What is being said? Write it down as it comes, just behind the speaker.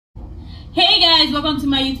Hey guys, welcome to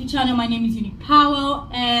my YouTube channel. My name is Unique Powell,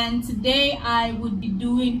 and today I would be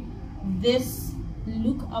doing this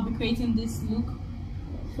look. I'll be creating this look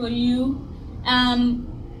for you. And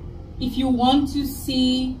if you want to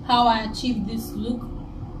see how I achieve this look,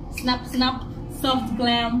 snap soft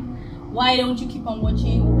glam, why don't you keep on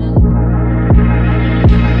watching?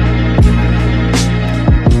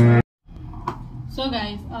 So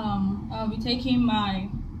guys, I'll be taking my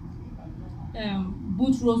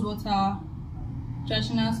Boot Rose Water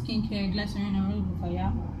traditional skincare glycerin and rose water.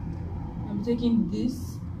 Yeah, I'm taking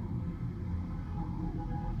this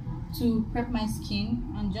to prep my skin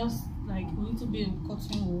and just like a little bit of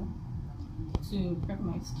cotton wool to prep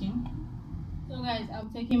my skin. So guys, I'm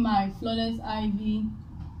taking my Flawless Ivy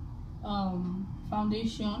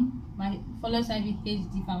foundation, my Flawless Ivy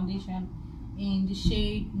HD foundation in the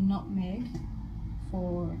shade Nutmeg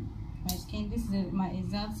for my skin. This is my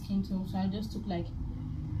exact skin tone, so I just took like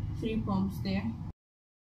 3 pumps there.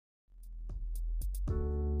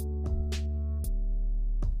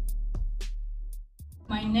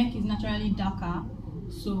 My neck is naturally darker,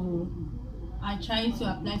 so I try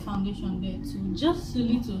to apply foundation there too, just a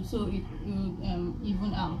little, so it will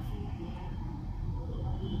even out.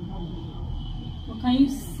 But can you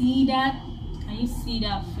see that? Can you see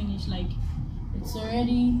that finish? Like it's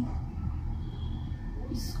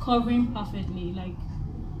covering perfectly. Like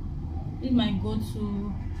this is my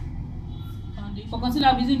go-to foundation. For concealer,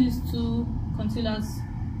 I'm using these 2 concealers.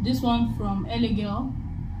 This one from LA Girl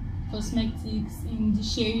Cosmetics in the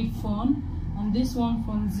shade Fawn, and this one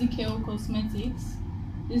from ZKL Cosmetics.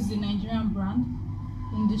 This is the Nigerian brand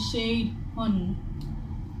in the shade Honey.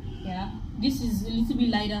 Yeah, this is a little bit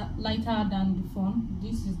lighter than the Fawn.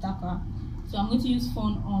 This is darker, so I'm going to use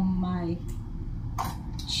Fawn on my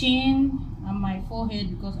chin and my forehead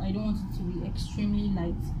because I don't want it to be extremely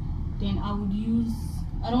light. Then I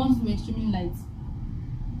don't want it to be extremely light,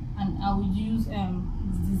 and I would use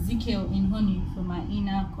the ZKL in Honey for my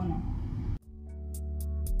inner corner.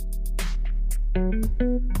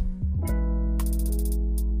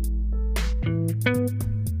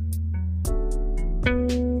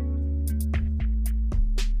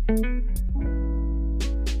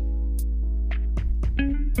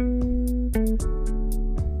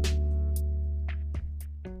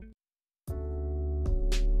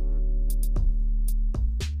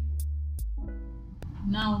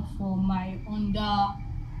 Now for my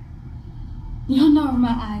the under of my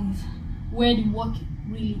eyes, where the work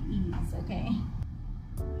really is. Okay,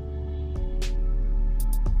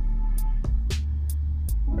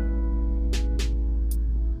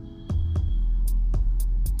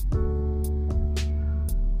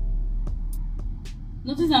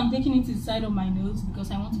 notice I'm taking it to the side of my nose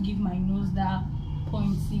because I want to give my nose that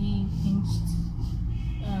pointy, hinged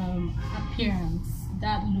appearance,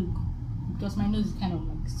 that look, because my nose is kind of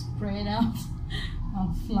like spread out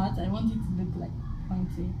and flat. I want it to look like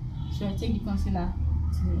pointy, so I take the concealer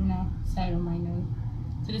to the inner side of my nose,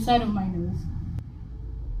 to the side of my nose.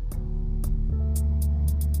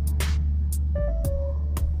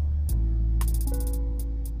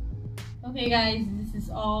 Okay guys, this is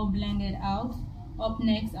all blended out. Up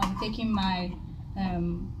next, I'm taking my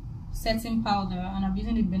setting powder, and I'm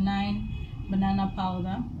using the benign banana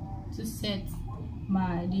powder to set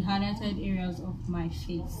the highlighted areas of my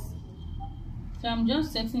face. So I'm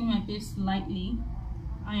just setting my face lightly.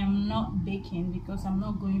 I am not baking because I'm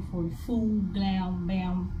not going for a full glam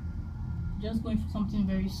bam, just going for something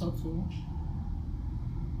very subtle.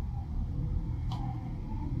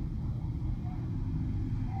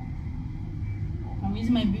 I'm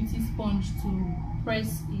using my beauty sponge to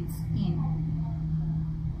press it in.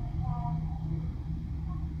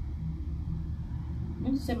 I'm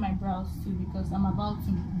going to set my brows too because I'm about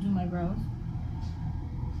to do my brows.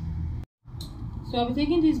 So I'll be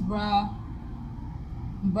taking this brown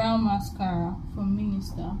mascara from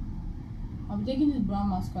Minister. I'll be taking this brown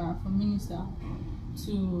mascara from Minister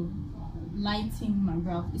to lighten my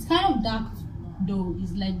brows. It's kind of dark though,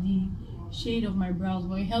 it's like the shade of my brows,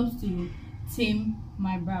 but it helps to tame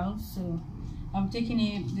my brows. So I'm taking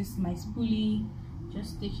it. This is my spoolie.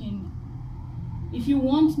 Just taking. If you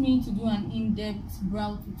want me to do an in-depth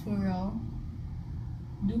brow tutorial,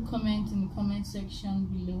 do comment in the comment section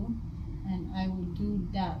below, and I will do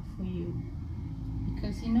that for you,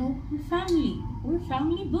 because you know, we're family,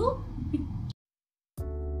 boo.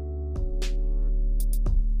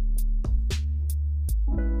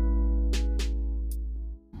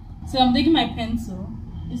 So I'm taking my pencil.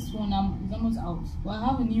 This one is almost out, but I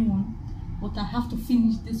have a new one, but I have to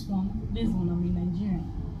finish this one. I'm in Nigeria.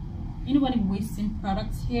 Anybody wasting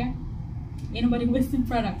products here? Ain't nobody wasting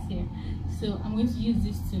products here. So I'm going to use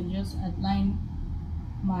this to just outline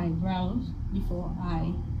my brows before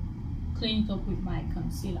I clean it up with my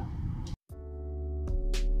concealer.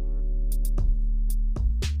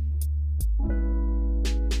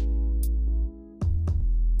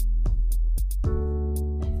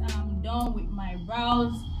 I'm done with my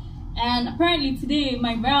brows, and apparently today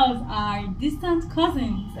my brows are distant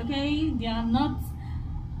cousins. Okay, they are not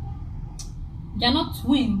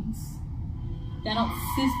twins, they're not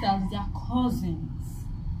sisters, they're cousins.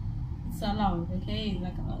 It's allowed, okay?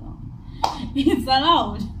 Like, it's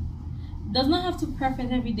allowed. Does not have to be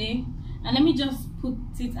perfect every day. And let me just put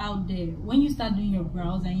it out there, when you start doing your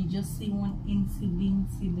brows and you just see one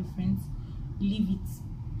incy difference, leave it.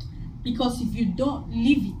 Because if you don't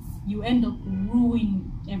leave it, you end up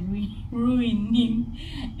ruining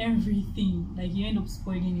everything. Like, you end up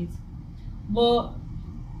spoiling it. But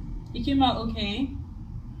it came out okay.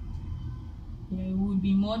 There will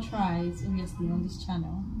be more tries obviously on this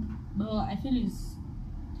channel, but I feel it's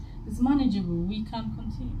manageable. We can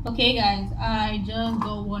continue. Okay guys, I just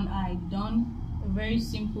got one eye done. A very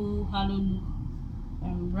simple halo look,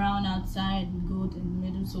 brown outside with gold in the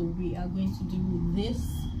middle. So we are going to do this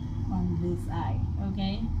on this eye.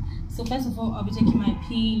 Okay, so first of all, I'll be taking my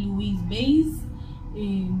P. Louise base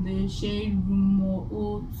in the shade Rumor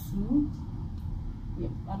 02.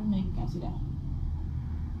 Yep, I don't know if you can see that.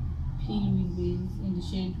 P. Louise base in the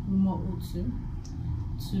shade Rumor 02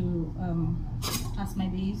 to as my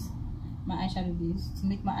base, my eyeshadow base, to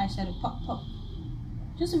make my eyeshadow pop.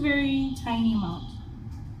 Just a very tiny amount,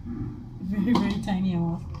 very tiny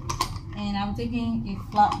amount. And I'm taking a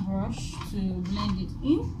flat brush to blend it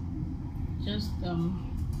in. Just a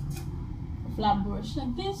flat brush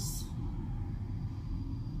like this,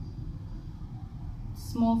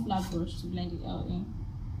 small flat brush to blend it out in.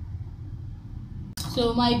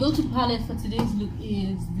 So my go-to palette for today's look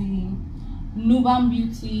is the Nuban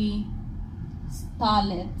Beauty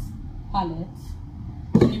Starlet palette.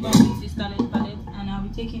 Nuban Beauty Starlet palette, and I'll be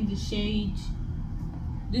taking the shade,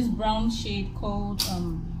 this brown shade called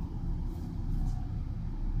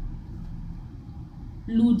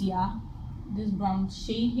Ludia. This brown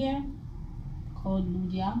shade here called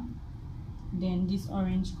Ludia. Then this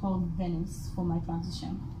orange called Venice for my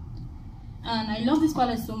transition. And I love this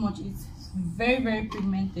palette so much. It's very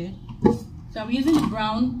pigmented. So I'm using the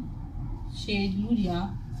brown shade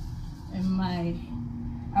Ludia in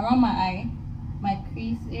around my eye, my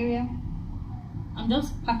crease area. I'm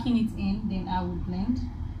just packing it in, then I will blend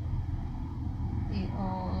it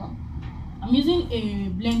all up. I'm using a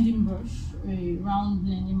blending brush, a round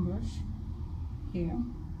blending brush here.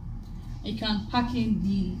 You can pack in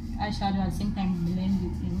the eyeshadow at the same time blend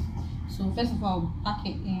it in. So first of all, I'll pack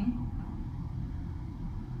it in.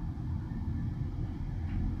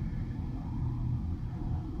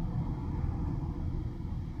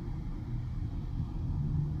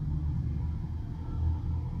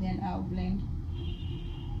 Then I'll blend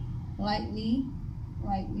lightly.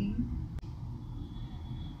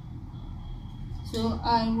 So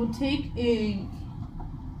I'll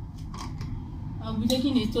be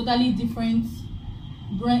taking a totally different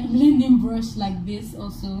blending brush like this,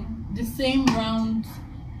 also the same round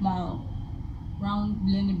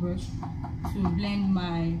blending brush to blend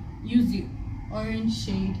use the orange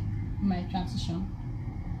shade in my transition,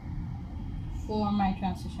 for my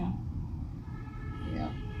transition. Yeah.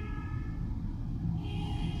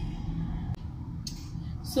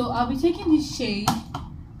 So I'll be taking this shade,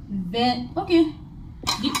 the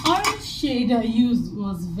orange shade I used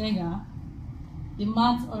was Vega. The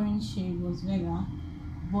matte orange shade was Vega,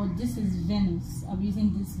 but this is Venice. I'm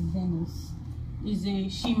using this Venice. It's a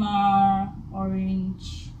shimmer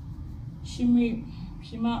orange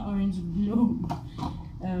glow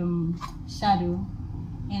shadow,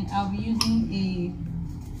 and I'll be using a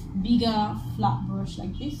bigger flat brush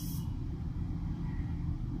like this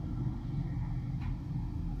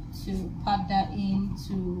to pat that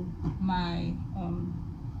into my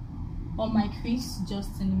on my crease,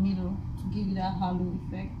 just in the middle, to give you that halo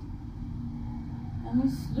effect. And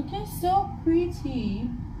it's looking so pretty.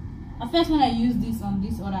 At first, when I used this on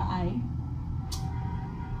this other eye,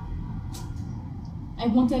 I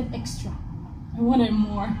wanted extra. I wanted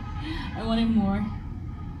more.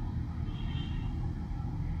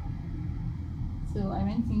 So I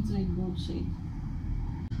went into a gold shade.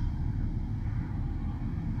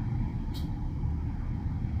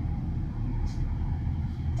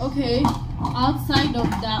 Okay, outside of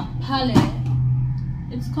that palette,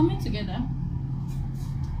 it's coming together.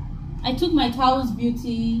 I took my Powell's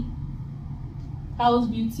Beauty,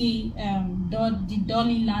 the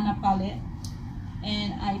Dolly Lana palette,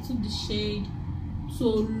 and I took the shade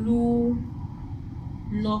Tolu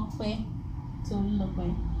Lokwe.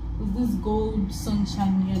 It's this gold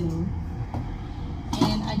sunshine yellow,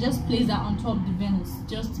 and I just place that on top of the Venus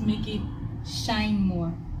just to make it shine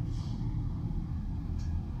more.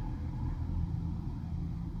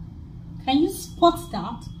 Can you spot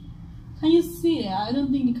that? Can you see it? I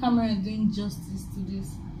don't think the camera is doing justice to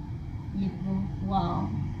this lip glow. Wow,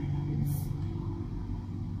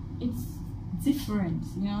 it's different,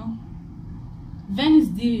 you know. Venus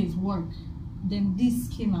did its work, then this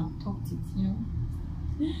came and topped it, you know.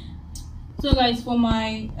 So guys, for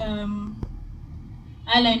my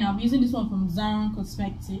eyeliner, I'm using this one from Zaron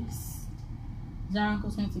Cosmetics.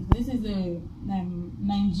 This is a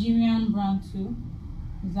Nigerian brand too,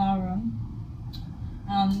 Zaron,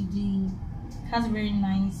 and it has a very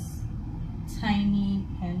nice tiny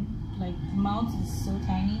pen. Like the mouth is so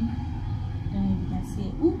tiny. I don't know if you can see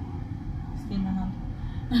it. Ooh, it's in my hand.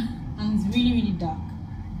 And it's really dark.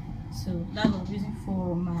 So that's what I'm using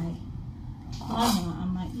for my corner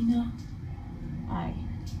and my inner eye.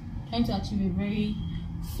 Trying to achieve a very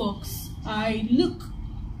fox eye look.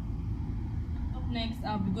 Up next,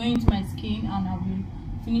 I'll be going to my skin and I'll be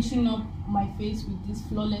finishing up my face with this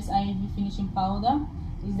Flawless IV finishing powder.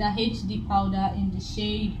 It's the HD powder in the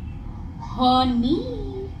shade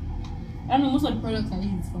Honey. I don't know, most of the products I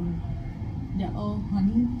use from, they're all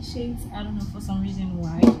honey shades. I don't know for some reason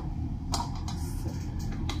why. So,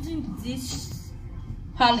 using this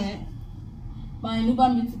palette, my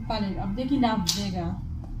Nuban Beauty palette, I'm taking that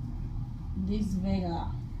this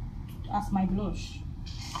Vega as my blush.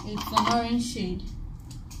 It's an orange shade.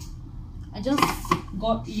 I just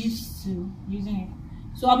got used to using it,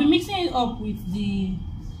 so I'll be mixing it up with the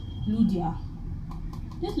Ludia.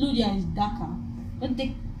 This Ludia is darker, but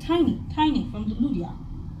they're tiny from the Ludia.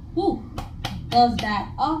 Ooh, does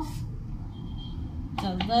that off?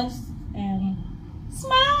 Does this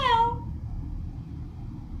smile?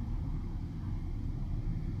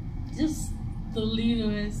 Just the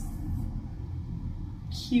littlest,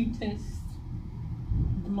 cutest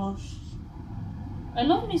blush. I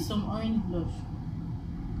love me some orange blush.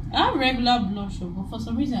 I have regular blush, but for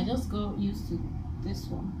some reason I just got used to this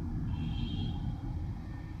one.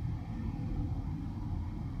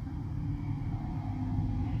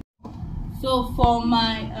 So for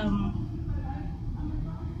my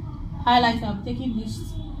highlighter, I'm taking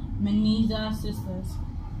this Meniza Sisters.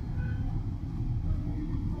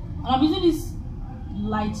 And I'm using this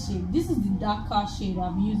light shade. This is the darker shade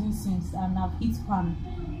I've been using since, and I've hit pan,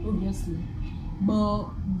 obviously. But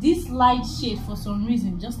this light shade, for some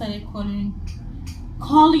reason, just started calling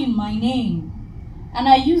my name. And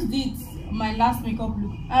I used it my last makeup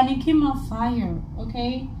look, and it came out fire.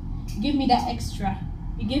 Okay, it gave me that extra.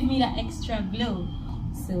 It gave me that extra glow.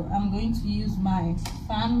 So I'm going to use my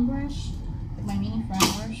fan brush, my mini fan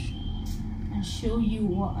brush, and show you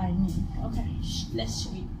what I mean. Okay, let's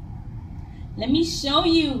show you. Let me show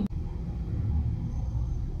you.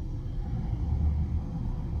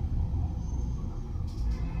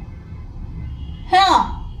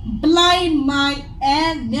 Hell, blind my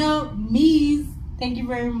enemies. Thank you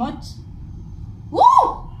very much.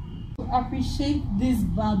 Woo! Appreciate this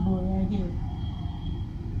bad boy right here.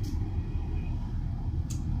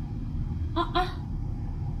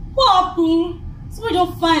 What happened? Somebody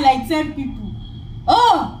don't find like 10 people.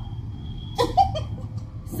 Oh!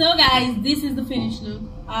 So guys, this is the finished look.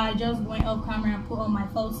 I just went off camera and put on my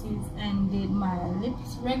falsies and did my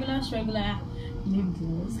lips, regular lip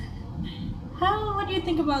gloss. What do you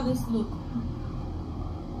think about this look?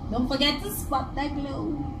 Don't forget to spot that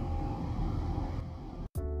glow.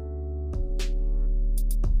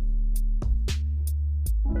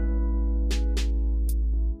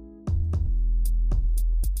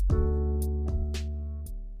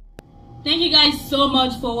 Thank you guys so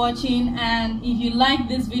much for watching, and if you like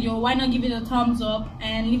this video, why not give it a thumbs up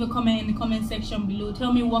and leave a comment in the comment section below.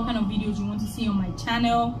 Tell me what kind of videos you want to see on my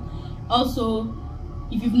channel. Also,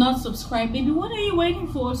 if you've not subscribed, baby, what are you waiting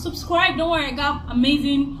for? Subscribe. Don't worry, I got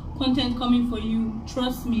amazing content coming for you.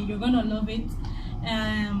 Trust me, you're gonna love it.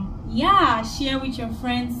 Yeah, share with your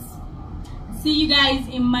friends. See you guys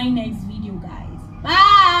in my next video, guys.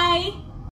 Bye.